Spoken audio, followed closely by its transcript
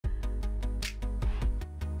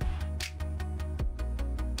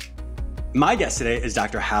My guest today is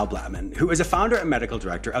Dr. Hal Blatman, who is a founder and medical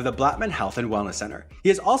director of the Blatman Health and Wellness Center. He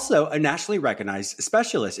is also a nationally recognized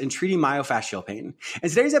specialist in treating myofascial pain. In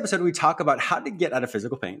today's episode, we talk about how to get out of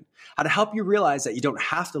physical pain, how to help you realize that you don't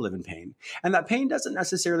have to live in pain, and that pain doesn't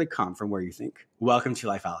necessarily come from where you think. Welcome to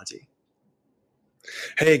Lifeology.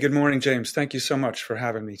 Hey, good morning, James. Thank you so much for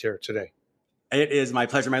having me here today. It is my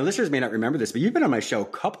pleasure. My listeners may not remember this, but you've been on my show a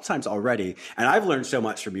couple times already, and I've learned so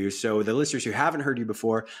much from you. So the listeners who haven't heard you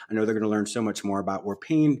before, I know they're going to learn so much more about where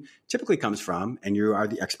pain typically comes from, and you are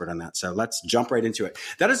the expert on that. So let's jump right into it.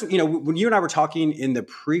 That is, when you and I were talking in the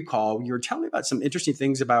pre-call, you were telling me about some interesting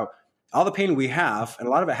things about all the pain we have, and a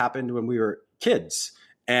lot of it happened when we were kids.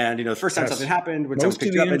 And, the first time something happened, when someone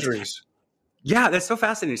picked you up. Most of the injuries. Yeah, that's so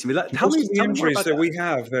fascinating to me. Most of the injuries that we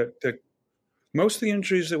have Most of the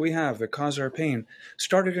injuries that we have that cause our pain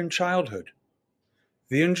started in childhood.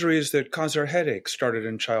 The injuries that cause our headaches started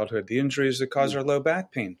in childhood. The injuries that cause our low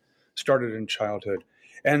back pain started in childhood.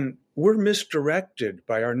 And we're misdirected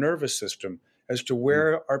by our nervous system as to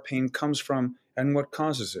where our pain comes from and what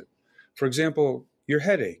causes it. For example, your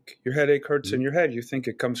headache. Your headache hurts in your head. You think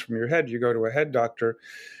it comes from your head. You go to a head doctor.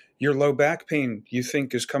 Your low back pain you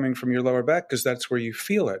think is coming from your lower back because that's where you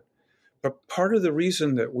feel it. But part of the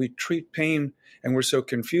reason that we treat pain and we're so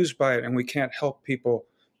confused by it and we can't help people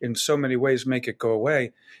in so many ways make it go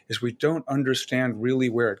away is we don't understand really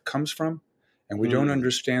where it comes from, and we don't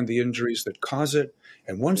understand the injuries that cause it.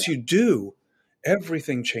 And once you do,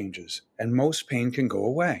 everything changes and most pain can go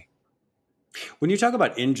away. When you talk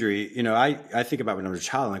about injury, I think about when I was a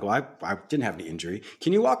child, I'm like, well, I didn't have any injury.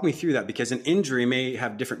 Can you walk me through that? Because an injury may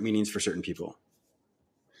have different meanings for certain people.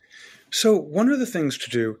 So one of the things to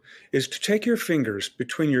do is to take your fingers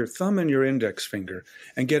between your thumb and your index finger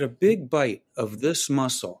and get a big bite of this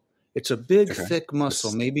muscle. It's a big, thick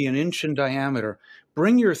muscle, maybe an inch in diameter.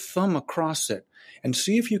 Bring your thumb across it and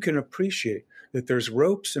see if you can appreciate that there's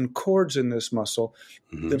ropes and cords in this muscle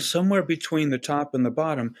that somewhere between the top and the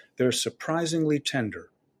bottom, they're surprisingly tender.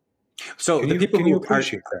 So can you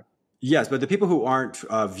appreciate that? Yes, but the people who aren't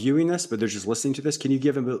viewing this, but they're just listening to this, can you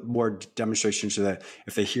give them a bit more demonstration so that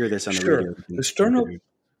if they hear this on the radio?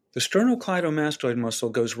 The sternocleidomastoid muscle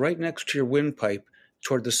goes right next to your windpipe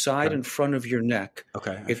toward the side and front of your neck.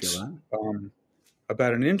 Okay, it's feel that.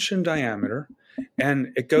 About an inch in diameter,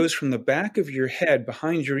 and it goes from the back of your head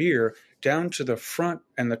behind your ear down to the front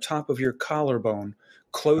and the top of your collarbone,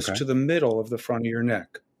 close to the middle of the front of your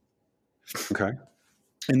neck. Okay.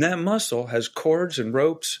 And that muscle has cords and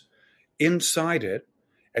ropes inside it,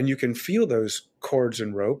 and you can feel those cords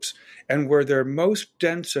and ropes. And where they're most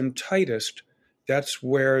dense and tightest, that's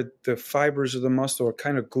where the fibers of the muscle are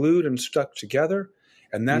kind of glued and stuck together,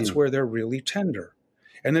 and that's where they're really tender.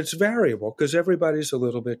 And it's variable because everybody's a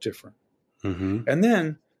little bit different. And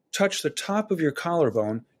then touch the top of your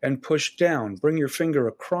collarbone and push down. Bring your finger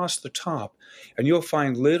across the top, and you'll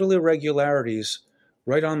find little irregularities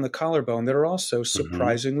right on the collarbone that are also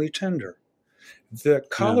surprisingly tender. The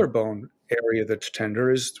collarbone area that's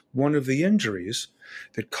tender is one of the injuries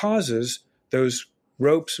that causes those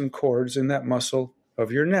ropes and cords in that muscle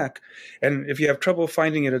of your neck. And if you have trouble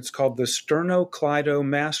finding it, it's called the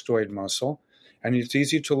sternocleidomastoid muscle. And it's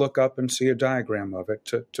easy to look up and see a diagram of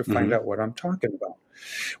it to find out what I'm talking about.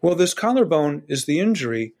 Well, this collarbone is the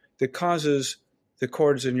injury that causes the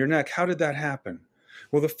cords in your neck. How did that happen?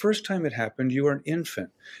 Well, the first time it happened, you were an infant,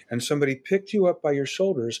 and somebody picked you up by your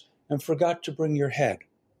shoulders and forgot to bring your head.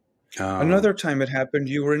 Another time it happened,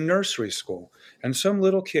 you were in nursery school, and some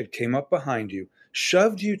little kid came up behind you,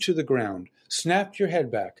 shoved you to the ground, snapped your head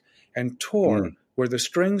back, and tore where the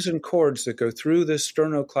strings and cords that go through this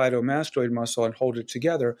sternocleidomastoid muscle and hold it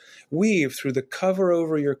together weave through the cover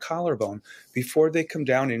over your collarbone before they come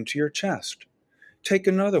down into your chest. Take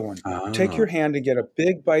another one. Take your hand and get a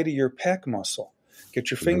big bite of your pec muscle.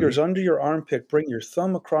 Get your fingers under your armpit, bring your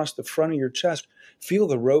thumb across the front of your chest, feel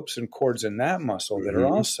the ropes and cords in that muscle that are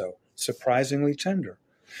also surprisingly tender.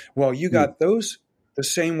 Well, you got those the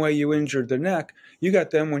same way you injured the neck. You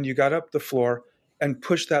got them when you got up the floor and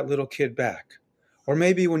pushed that little kid back. Or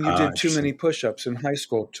maybe when you did too many push-ups in high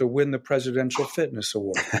school to win the Presidential Fitness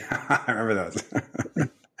Award. I remember those.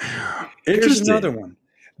 Here's another one.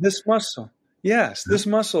 This muscle. Yes, this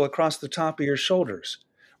muscle across the top of your shoulders.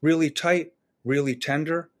 Really tight, really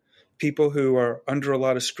tender. People who are under a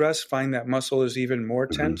lot of stress find that muscle is even more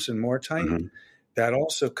tense and more tight. That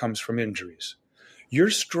also comes from injuries.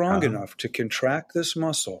 You're strong enough to contract this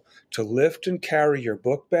muscle to lift and carry your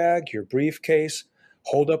book bag, your briefcase,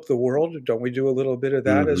 hold up the world. Don't we do a little bit of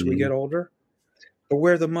that as we get older? But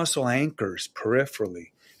where the muscle anchors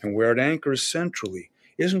peripherally and where it anchors centrally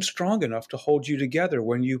isn't strong enough to hold you together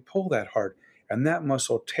when you pull that hard and that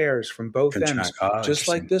muscle tears from both ends, just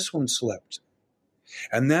like this one slipped.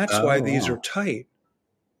 And that's why these are tight.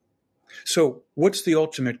 So what's the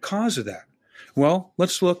ultimate cause of that? Well,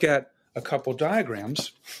 let's look at a couple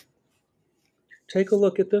diagrams. Take a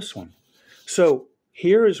look at this one. So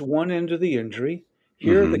here is one end of the injury.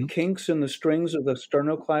 Here are the kinks in the strings of the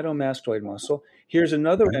sternocleidomastoid muscle. Here's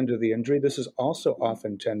another end of the injury. This is also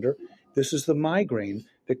often tender. This is the migraine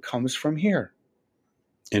that comes from here.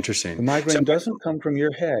 Interesting. The migraine doesn't come from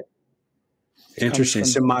your head. It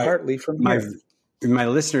comes from partly from here. My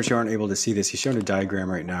listeners who aren't able to see this, he's shown a diagram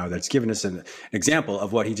right now that's given us an example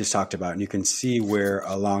of what he just talked about. And you can see where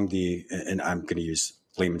along the, and I'm going to use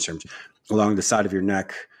layman's terms, along the side of your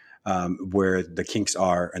neck, where the kinks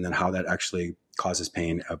are, and then how that actually causes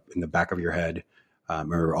pain up in the back of your head,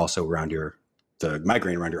 or also around the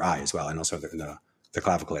migraine around your eye as well, and also in the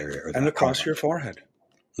clavicle area. And across your forehead.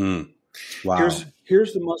 Wow.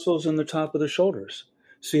 Here's the muscles in the top of the shoulders.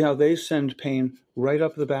 See how they send pain right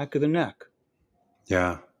up the back of the neck.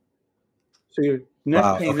 Yeah. So your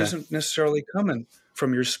neck pain isn't necessarily coming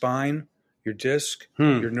from your spine, your disc,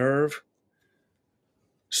 your nerve.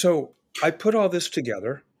 So I put all this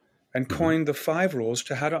together and coined the 5 rules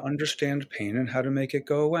to how to understand pain and how to make it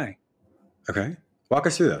go away. Okay. Walk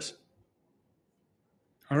us through those.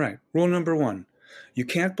 All right. Rule number 1, you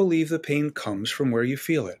can't believe the pain comes from where you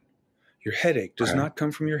feel it. Your headache does not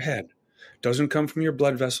come from your head. Doesn't come from your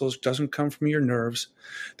blood vessels, doesn't come from your nerves.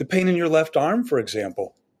 The pain in your left arm, for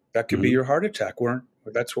example, that could be your heart attack.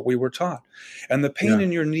 That's what we were taught. And the pain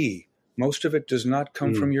in your knee, most of it does not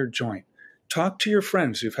come from your joint. Talk to your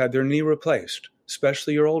friends who've had their knee replaced,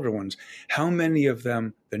 especially your older ones. How many of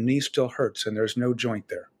them, the knee still hurts and there's no joint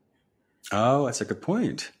there? Oh, that's a good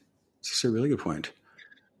point. That's a really good point.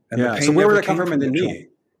 And so where would it come from in the knee? Joint.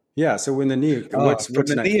 Yeah, so when the knee, what's from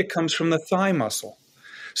the knee, it comes from the thigh muscle.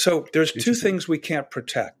 So there's 2 things we can't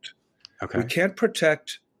protect. Okay. We can't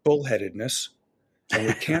protect bullheadedness, and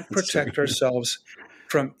we can't protect ourselves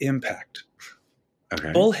from impact.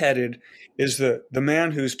 Okay. Bullheaded is the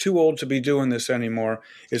man who's too old to be doing this anymore,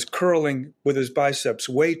 is curling with his biceps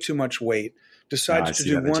way too much weight, decides to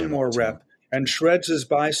do one more rep, and shreds his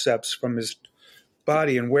biceps from his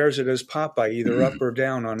body and wears it as Popeye, either up or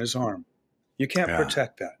down on his arm. You can't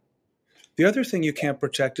protect that. The other thing you can't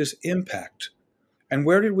protect is impact. And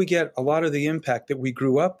where did we get a lot of the impact that we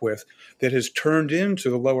grew up with that has turned into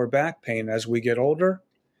the lower back pain as we get older?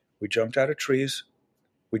 We jumped out of trees.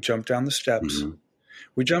 We jumped down the steps.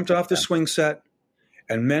 We jumped off the swing set.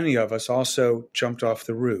 And many of us also jumped off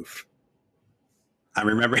the roof. I'm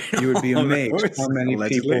remembering. You would be amazed how many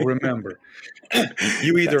people remember.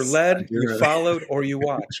 You either led, you followed, or you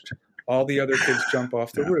watched all the other kids jump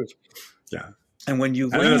off the roof. Yeah. And when you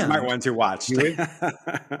land, those smart ones who watched.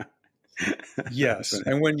 Yes.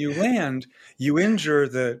 And when you land, you injure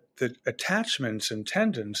the attachments and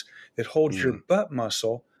tendons that hold your butt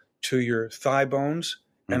muscle to your thigh bones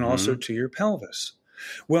and also to your pelvis.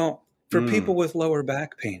 Well, for people with lower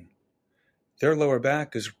back pain, their lower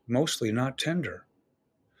back is mostly not tender.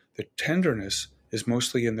 The tenderness is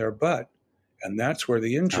mostly in their butt, and that's where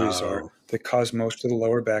the injuries are that cause most of the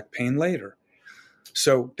lower back pain later.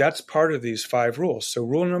 So that's part of these 5 rules. So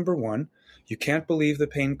rule number 1, you can't believe the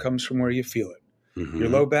pain comes from where you feel it. Your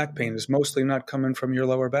low back pain is mostly not coming from your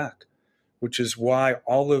lower back, which is why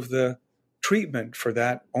all of the treatment for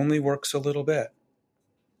that only works a little bit.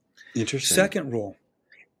 Interesting. Second rule,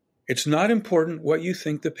 it's not important what you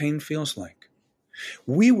think the pain feels like.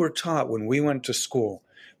 We were taught when we went to school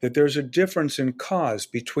that there's a difference in cause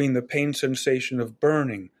between the pain sensation of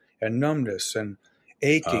burning and numbness and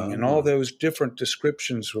aching and all those different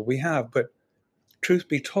descriptions that we have. But truth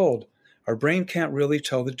be told, our brain can't really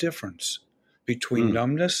tell the difference between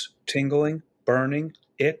numbness, tingling, burning,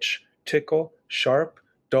 itch, tickle, sharp,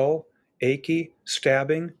 dull, achy,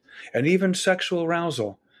 stabbing, and even sexual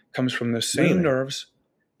arousal comes from the same nerves,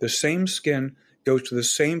 the same skin, goes to the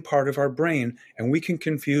same part of our brain, and we can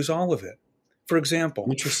confuse all of it. For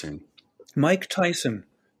example, Mike Tyson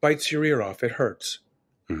bites your ear off, it hurts.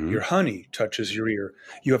 Your honey touches your ear.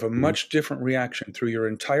 You have a much different reaction through your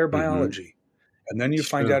entire biology. And then you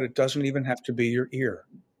find out it doesn't even have to be your ear.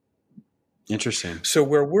 Interesting. So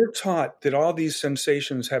where we're taught that all these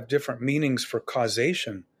sensations have different meanings for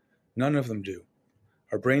causation, none of them do.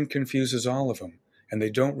 Our brain confuses all of them, and they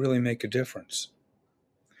don't really make a difference.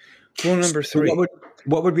 Rule number 3.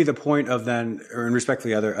 What would be the point of then, or in respect to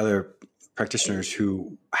the other practitioners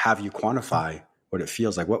who have you quantify what it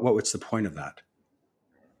feels like? What's the point of that?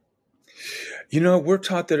 You know, we're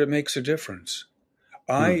taught that it makes a difference.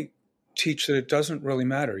 I teach that it doesn't really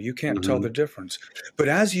matter. You can't tell the difference. But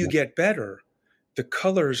as you get better, the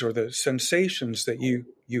colors or the sensations that you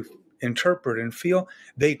interpret and feel,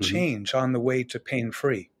 they change on the way to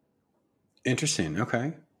pain-free. Interesting.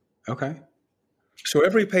 Okay. So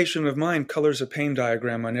every patient of mine colors a pain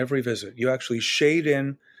diagram on every visit. You actually shade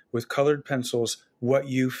in with colored pencils what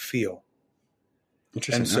you feel.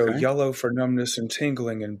 Interesting. And so yellow for numbness and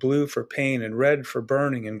tingling, and blue for pain, and red for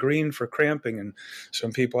burning, and green for cramping. And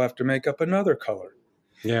some people have to make up another color.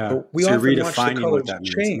 Yeah. But we so often you're watch the redefining colors what that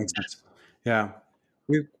means. change. Makes sense. Yeah.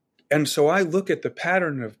 And so I look at the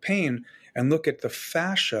pattern of pain and look at the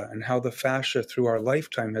fascia and how the fascia through our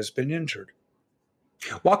lifetime has been injured.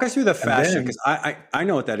 Walk us through the fascia, because I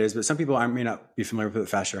know what that is, but some people may not be familiar with what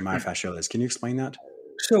fascia or myofascial is. Can you explain that?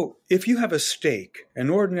 So if you have a steak, an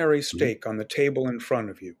ordinary steak on the table in front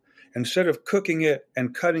of you, instead of cooking it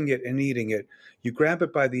and cutting it and eating it, you grab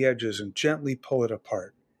it by the edges and gently pull it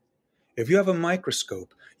apart. If you have a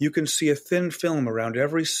microscope, you can see a thin film around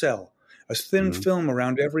every cell, a thin film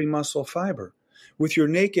around every muscle fiber. With your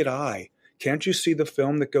naked eye, can't you see the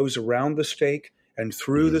film that goes around the steak and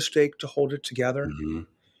through the steak to hold it together?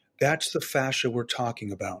 That's the fascia we're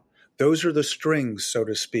talking about. Those are the strings, so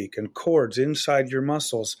to speak, and cords inside your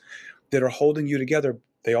muscles that are holding you together.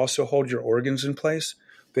 They also hold your organs in place.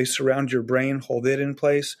 They surround your brain, hold it in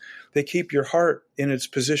place. They keep your heart in its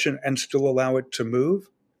position and still allow it to move.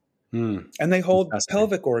 And they hold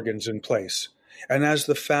pelvic organs in place. And as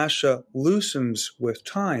the fascia loosens with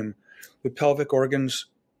time, the pelvic organs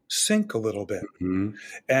sink a little bit.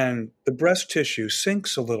 And the breast tissue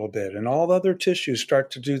sinks a little bit. And all other tissues start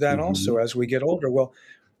to do that also as we get older. Well,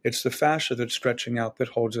 it's the fascia that's stretching out that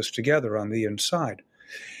holds us together on the inside.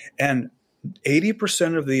 And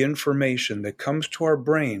 80% of the information that comes to our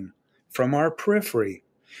brain from our periphery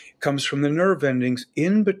comes from the nerve endings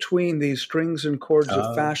in between these strings and cords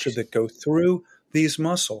of fascia that go through these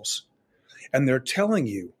muscles. And they're telling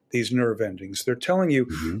you, these nerve endings, they're telling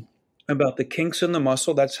you about the kinks in the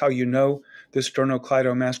muscle. That's how you know the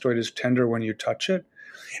sternocleidomastoid is tender when you touch it.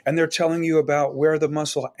 And they're telling you about where the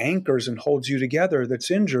muscle anchors and holds you together that's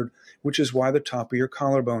injured, which is why the top of your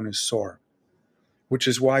collarbone is sore, which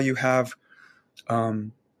is why you have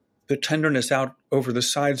the tenderness out over the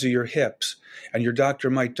sides of your hips. And your doctor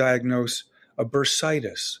might diagnose a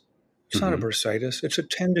bursitis. It's not a bursitis. It's a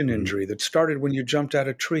tendon injury that started when you jumped out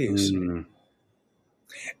of trees.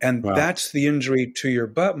 And that's the injury to your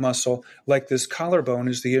butt muscle, like this collarbone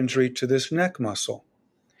is the injury to this neck muscle.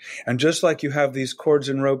 And just like you have these cords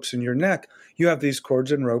and ropes in your neck, you have these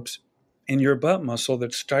cords and ropes in your butt muscle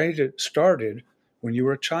that started when you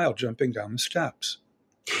were a child jumping down the steps.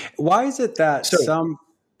 Why is it that some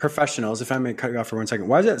professionals, if I may cut you off for 1 second,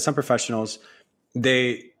 why is it that some professionals,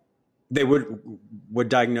 they would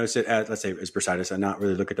diagnose it as, let's say, as bursitis and not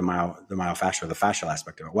really look at the myofascial or the fascial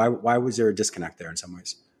aspect of it? Why was there a disconnect there in some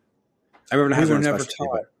ways? Everyone has we were never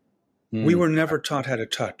taught. We were never taught how to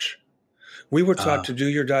touch. We were taught to do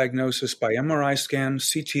your diagnosis by MRI scan,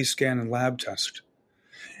 CT scan, and lab test.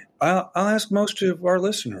 I'll ask most of our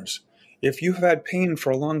listeners, if you've had pain for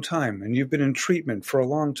a long time and you've been in treatment for a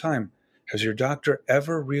long time, has your doctor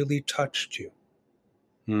ever really touched you?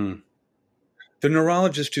 The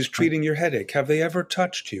neurologist who's treating your headache, have they ever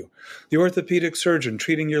touched you? The orthopedic surgeon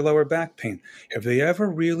treating your lower back pain, have they ever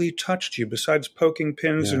really touched you besides poking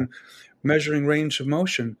pins and measuring range of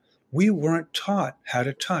motion? We weren't taught how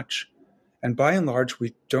to touch. And by and large,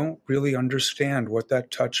 we don't really understand what that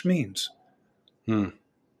touch means. So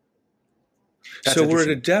we're at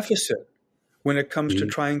a deficit when it comes to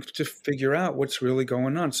trying to figure out what's really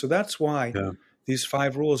going on. So that's why these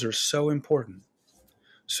 5 rules are so important.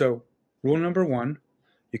 So rule number 1,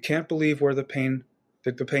 you can't believe that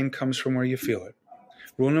the pain comes from where you feel it.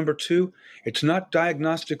 Rule number 2, it's not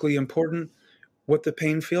diagnostically important what the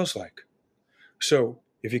pain feels like. So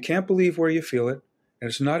if you can't believe where you feel it, and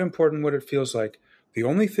it's not important what it feels like, the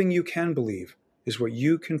only thing you can believe is what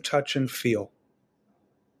you can touch and feel.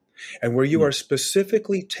 And where you are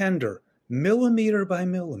specifically tender, millimeter by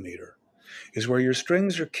millimeter, is where your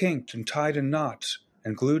strings are kinked and tied in knots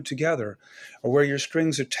and glued together, or where your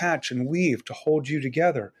strings attach and weave to hold you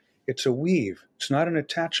together. It's a weave. It's not an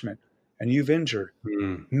attachment. And you've injured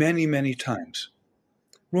many, many times.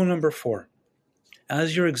 Rule number 4.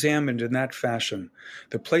 As you're examined in that fashion,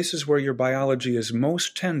 the places where your biology is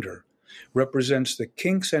most tender represents the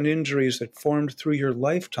kinks and injuries that formed through your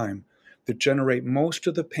lifetime that generate most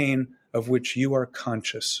of the pain of which you are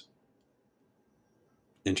conscious.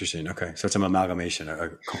 Interesting. Okay. So it's an amalgamation,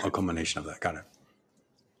 a culmination of that. Got it.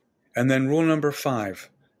 And then rule number 5,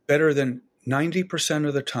 better than 90%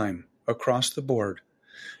 of the time across the board,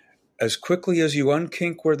 as quickly as you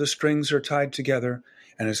unkink where the strings are tied together,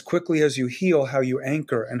 and as quickly as you heal how you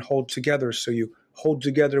anchor and hold together so you hold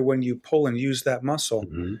together when you pull and use that muscle,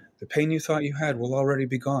 Mm-hmm. the pain you thought you had will already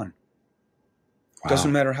be gone. Wow.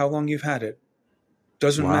 Doesn't matter how long you've had it.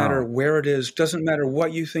 Doesn't matter where it is. Doesn't matter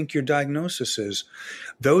what you think your diagnosis is.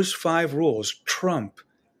 Those 5 rules trump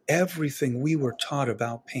everything we were taught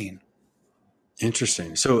about pain.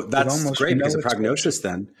 Interesting. So that's great because the prognosis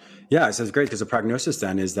then, yeah, it says great because the prognosis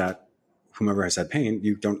then is that whomever has had pain,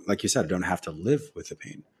 you don't, like you said, don't have to live with the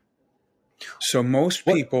pain. So most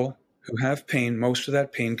people who have pain, most of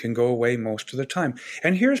that pain can go away most of the time.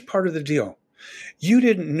 And here's part of the deal. You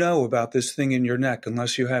didn't know about this thing in your neck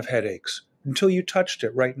unless you have headaches until you touched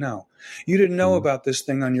it right now. You didn't know about this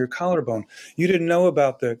thing on your collarbone. You didn't know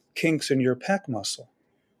about the kinks in your pec muscle.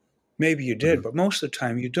 Maybe you did, but most of the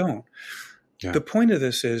time you don't. Yeah. The point of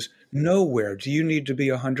this is nowhere do you need to be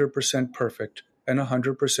 100% perfect and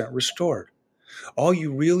 100% restored. All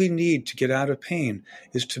you really need to get out of pain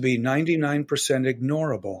is to be 99%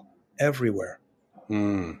 ignorable everywhere.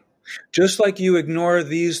 Just like you ignore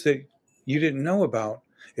these that you didn't know about,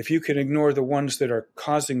 if you can ignore the ones that are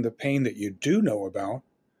causing the pain that you do know about,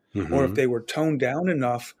 or if they were toned down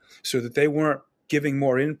enough so that they weren't giving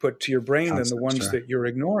more input to your brain than the ones that you're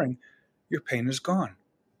ignoring, your pain is gone.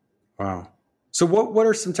 Wow. So what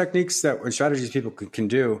are some techniques or strategies people can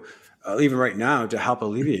do, even right now, to help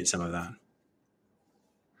alleviate some of that?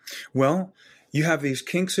 Well, you have these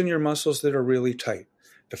kinks in your muscles that are really tight.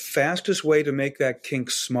 The fastest way to make that kink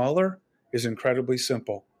smaller is incredibly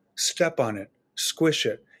simple. Step on it, squish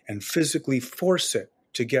it, and physically force it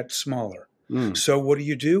to get smaller. So what do?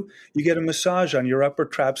 You get a massage on your upper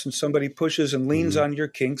traps and somebody pushes and leans on your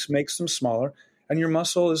kinks, makes them smaller, and your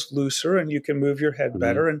muscle is looser and you can move your head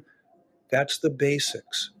better. And that's the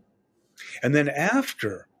basics. And then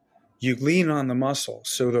after you lean on the muscle,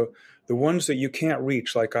 so the ones that you can't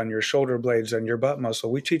reach, like on your shoulder blades and your butt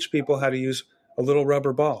muscle, we teach people how to use a little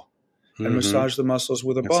rubber ball and massage the muscles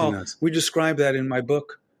with a ball. We describe that in my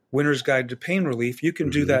book, Winner's Guide to Pain Relief. You can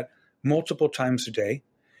do that multiple times a day.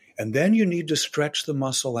 And then you need to stretch the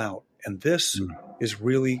muscle out. And this is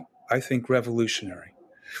really, I think, revolutionary.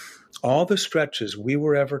 All the stretches we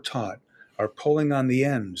were ever taught are pulling on the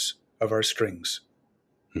ends of our strings.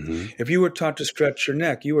 If you were taught to stretch your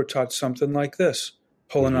neck, you were taught something like this,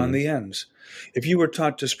 pulling on the ends. If you were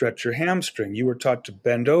taught to stretch your hamstring, you were taught to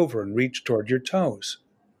bend over and reach toward your toes.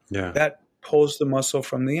 That pulls the muscle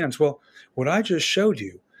from the ends. Well, what I just showed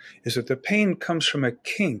you is that the pain comes from a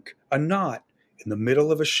kink, a knot in the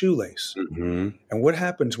middle of a shoelace. And what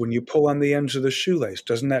happens when you pull on the ends of the shoelace?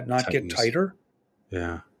 Doesn't that knot get tighter?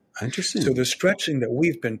 Yeah. Interesting. So the stretching that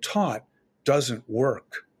we've been taught doesn't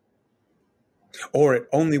work. Or it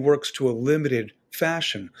only works to a limited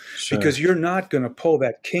fashion because you're not going to pull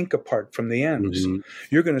that kink apart from the ends.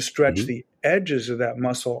 You're going to stretch the edges of that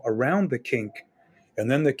muscle around the kink. And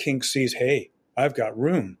then the kink sees, hey, I've got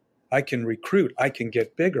room. I can recruit. I can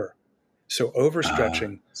get bigger. So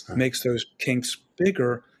overstretching makes those kinks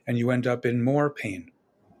bigger and you end up in more pain.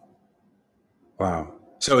 Wow.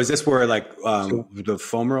 So is this where the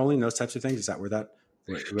foam rolling, those types of things, is that where that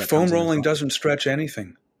foam rolling doesn't stretch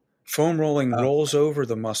anything. Foam rolling rolls over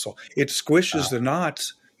the muscle. It squishes the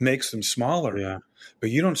knots, makes them smaller.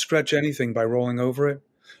 But you don't stretch anything by rolling over it.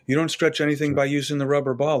 You don't stretch anything by using the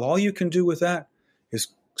rubber ball. All you can do with that is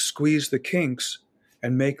squeeze the kinks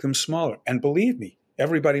and make them smaller. And believe me,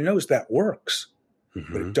 everybody knows that works,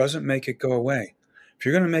 but it doesn't make it go away. If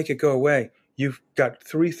you're going to make it go away, you've got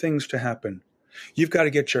 3 things to happen. You've got to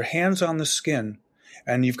get your hands on the skin,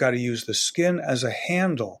 and you've got to use the skin as a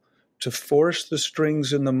handle to force the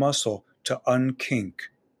strings in the muscle to unkink.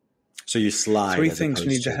 So you slide. 3 things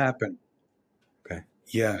need to happen. Okay.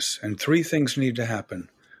 Yes, and 3 things need to happen.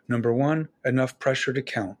 Number 1, enough pressure to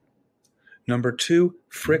count. Number 2,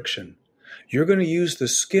 friction. You're going to use the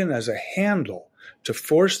skin as a handle to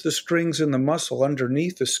force the strings in the muscle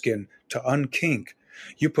underneath the skin to unkink.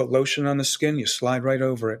 You put lotion on the skin, you slide right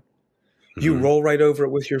over it. You roll right over it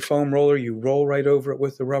with your foam roller, you roll right over it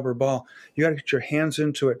with the rubber ball. You got to get your hands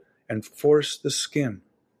into it and force the skin.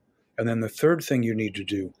 And then the third thing you need to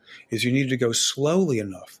do is you need to go slowly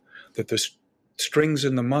enough that the strings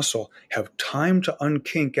in the muscle have time to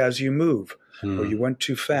unkink as you move, or you went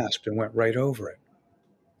too fast and went right over it.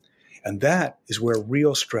 And that is where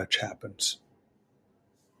real stretch happens.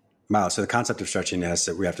 Wow. So the concept of stretching is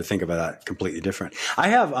that we have to think about that completely different. I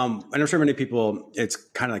have, and I'm sure many people, it's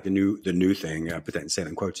kind of like the new thing, put that in saying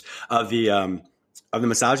in quotes, of the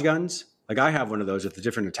massage guns. Like I have one of those with the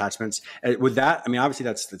different attachments. With that, I mean, obviously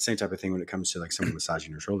that's the same type of thing when it comes to like someone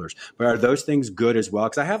massaging your shoulders. But are those things good as well?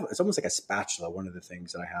 Because it's almost like a spatula. One of the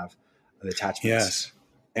things that I have, the attachments. Yes.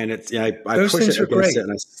 And it's I push it against it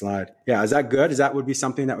and I slide. Yeah, is that good? Would be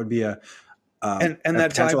something that would be a And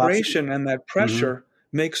that potential vibration option? and that pressure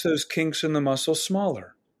makes those kinks in the muscle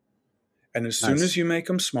smaller. And as soon as you make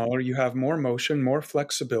them smaller, you have more motion, more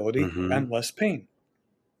flexibility, and less pain.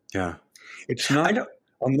 Yeah. It's I not, know.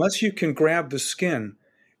 unless you can grab the skin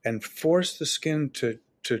and force the skin to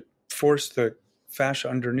force the fascia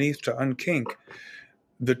underneath to unkink,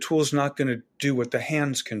 the tool's not going to do what the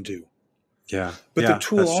hands can do. Yeah. But Yeah, the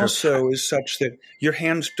tool that's true. also is such that your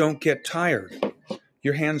hands don't get tired.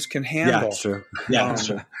 Your hands can handle. Yeah, that's true. Yeah, that's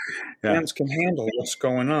true. Yeah. Hands can handle what's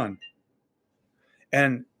going on.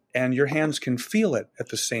 And your hands can feel it at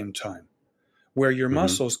the same time, where your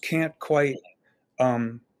muscles can't quite,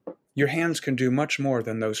 your hands can do much more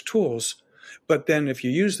than those tools. But then if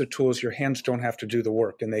you use the tools, your hands don't have to do the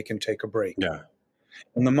work and they can take a break. Yeah.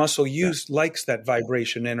 And the muscle likes that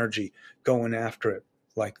vibration energy going after it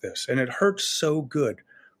like this. And it hurts so good.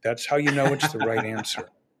 That's how you know it's the right answer.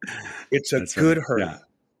 It's a good hurt. Yeah.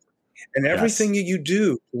 And everything you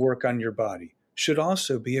do to work on your body should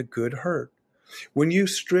also be a good hurt. When you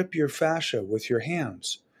strip your fascia with your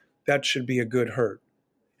hands, that should be a good hurt.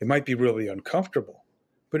 It might be really uncomfortable,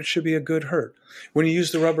 but it should be a good hurt. When you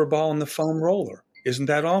use the rubber ball and the foam roller, isn't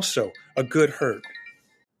that also a good hurt?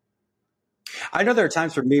 I know there are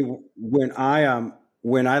times for me when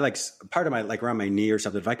I like part of my, like around my knee or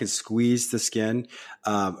something, if I can squeeze the skin,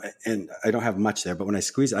 and I don't have much there, but when I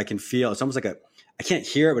squeeze it, I can feel, it's almost like I can't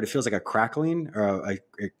hear it, but it feels like a crackling or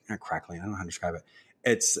not crackling. I don't know how to describe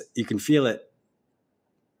it. You can feel it.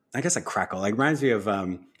 I guess like crackle, like reminds me of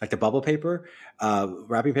like the bubble paper,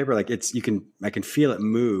 wrapping paper. Like I can feel it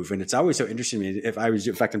move, and it's always so interesting to me.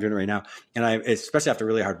 In fact, I'm doing it right now, and especially after a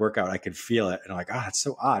really hard workout, I could feel it, and I'm like, it's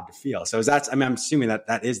so odd to feel. So I'm assuming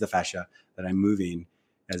that is the fascia that I'm moving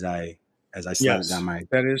as I slide it down my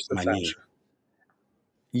that is the my fascia. knee.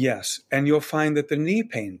 Yes, and you'll find that the knee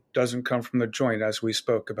pain doesn't come from the joint, as we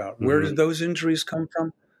spoke about. Where did those injuries come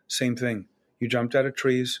from? Same thing. You jumped out of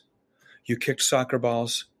trees, you kicked soccer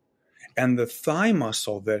balls. And the thigh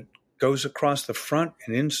muscle that goes across the front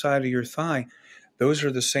and inside of your thigh, those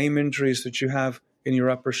are the same injuries that you have in your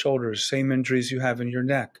upper shoulders, same injuries you have in your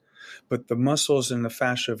neck. But the muscles in the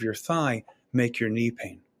fascia of your thigh make your knee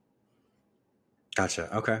pain.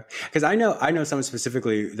 Gotcha. Okay. Because I know someone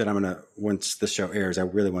specifically that I'm going to, once the show airs, I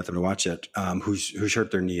really want them to watch it, who's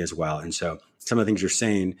hurt their knee as well. And so some of the things you're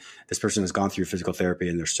saying, this person has gone through physical therapy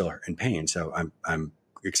and they're still in pain. So I'm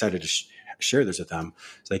excited to share this with them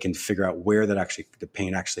so they can figure out where the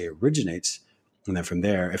pain actually originates. And then from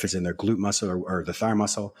there, if it's in their glute muscle or the thigh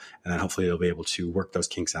muscle, and then hopefully they'll be able to work those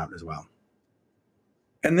kinks out as well.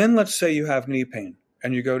 And then let's say you have knee pain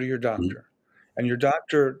and you go to your doctor and your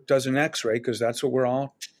doctor does an x-ray, because that's what we're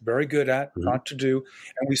all very good at, not to do.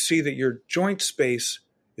 And we see that your joint space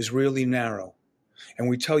is really narrow. And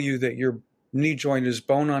we tell you that your knee joint is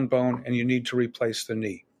bone on bone and you need to replace the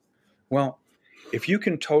knee. Well, if you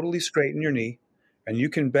can totally straighten your knee and you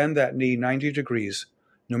can bend that knee 90 degrees,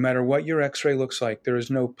 no matter what your x-ray looks like, there is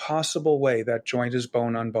no possible way that joint is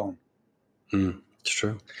bone on bone. It's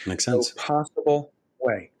true. Makes sense. No possible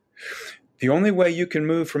way. The only way you can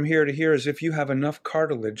move from here to here is if you have enough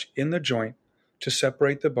cartilage in the joint to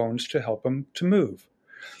separate the bones to help them to move.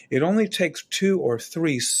 It only takes 2 or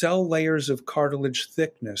 3 cell layers of cartilage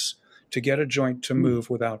thickness to get a joint to move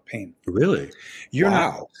without pain. Really? You're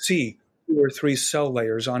not going to see 2 or 3 cell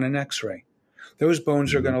layers on an x-ray. Those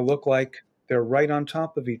bones are going to look like they're right on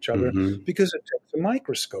top of each other because it takes a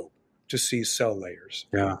microscope to see cell layers.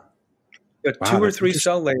 Yeah. But 2 or 3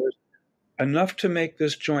 cell layers, enough to make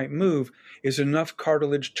this joint move, is enough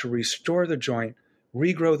cartilage to restore the joint,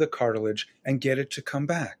 regrow the cartilage, and get it to come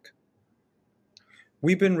back.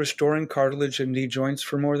 We've been restoring cartilage in knee joints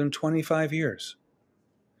for more than 25 years.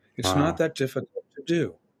 It's not that difficult to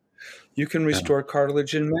do. You can restore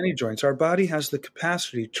cartilage in many joints. Our body has the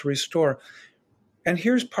capacity to restore. And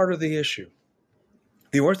here's part of the issue.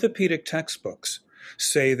 The orthopedic textbooks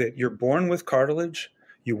say that you're born with cartilage,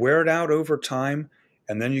 you wear it out over time,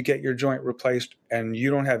 and then you get your joint replaced, and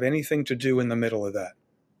you don't have anything to do in the middle of that.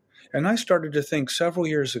 And I started to think several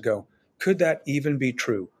years ago, could that even be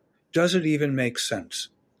true? Does it even make sense?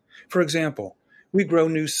 For example, we grow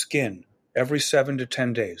new skin every 7 to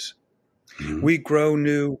 10 days. We grow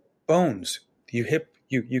new bones.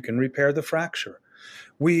 You can repair the fracture.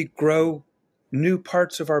 We grow new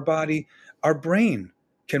parts of our body. Our brain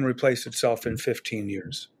can replace itself in 15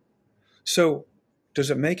 years. So does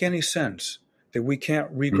it make any sense that we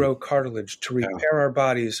can't regrow cartilage to repair our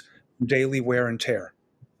body's daily wear and tear?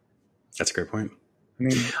 That's a great point.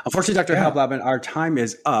 Unfortunately, Dr. Hal Blatman, our time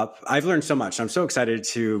is up. I've learned so much. I'm so excited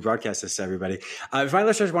to broadcast this to everybody. If my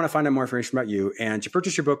listeners want to find out more information about you and to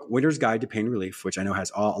purchase your book, Winner's Guide to Pain Relief, which I know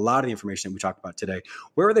has a lot of the information that we talked about today,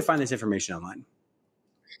 where would they find this information online?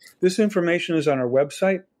 This information is on our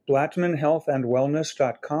website, blatman,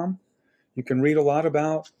 healthandwellness.com. You can read a lot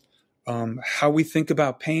about how we think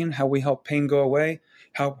about pain, how we help pain go away,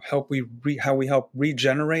 how we help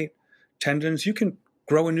regenerate tendons. You can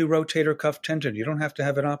grow a new rotator cuff tendon. You don't have to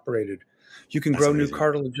have it operated. You can grow new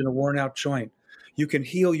cartilage in a worn-out joint. You can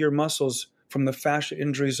heal your muscles from the fascia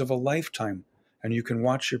injuries of a lifetime, and you can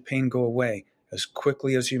watch your pain go away as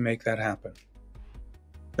quickly as you make that happen.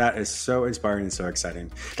 That is so inspiring and so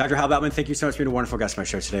exciting. Dr. Hal Blatman, thank you so much for being a wonderful guest on my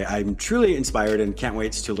show today. I'm truly inspired and can't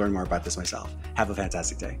wait to learn more about this myself. Have a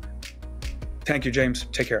fantastic day. Thank you, James.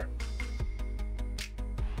 Take care.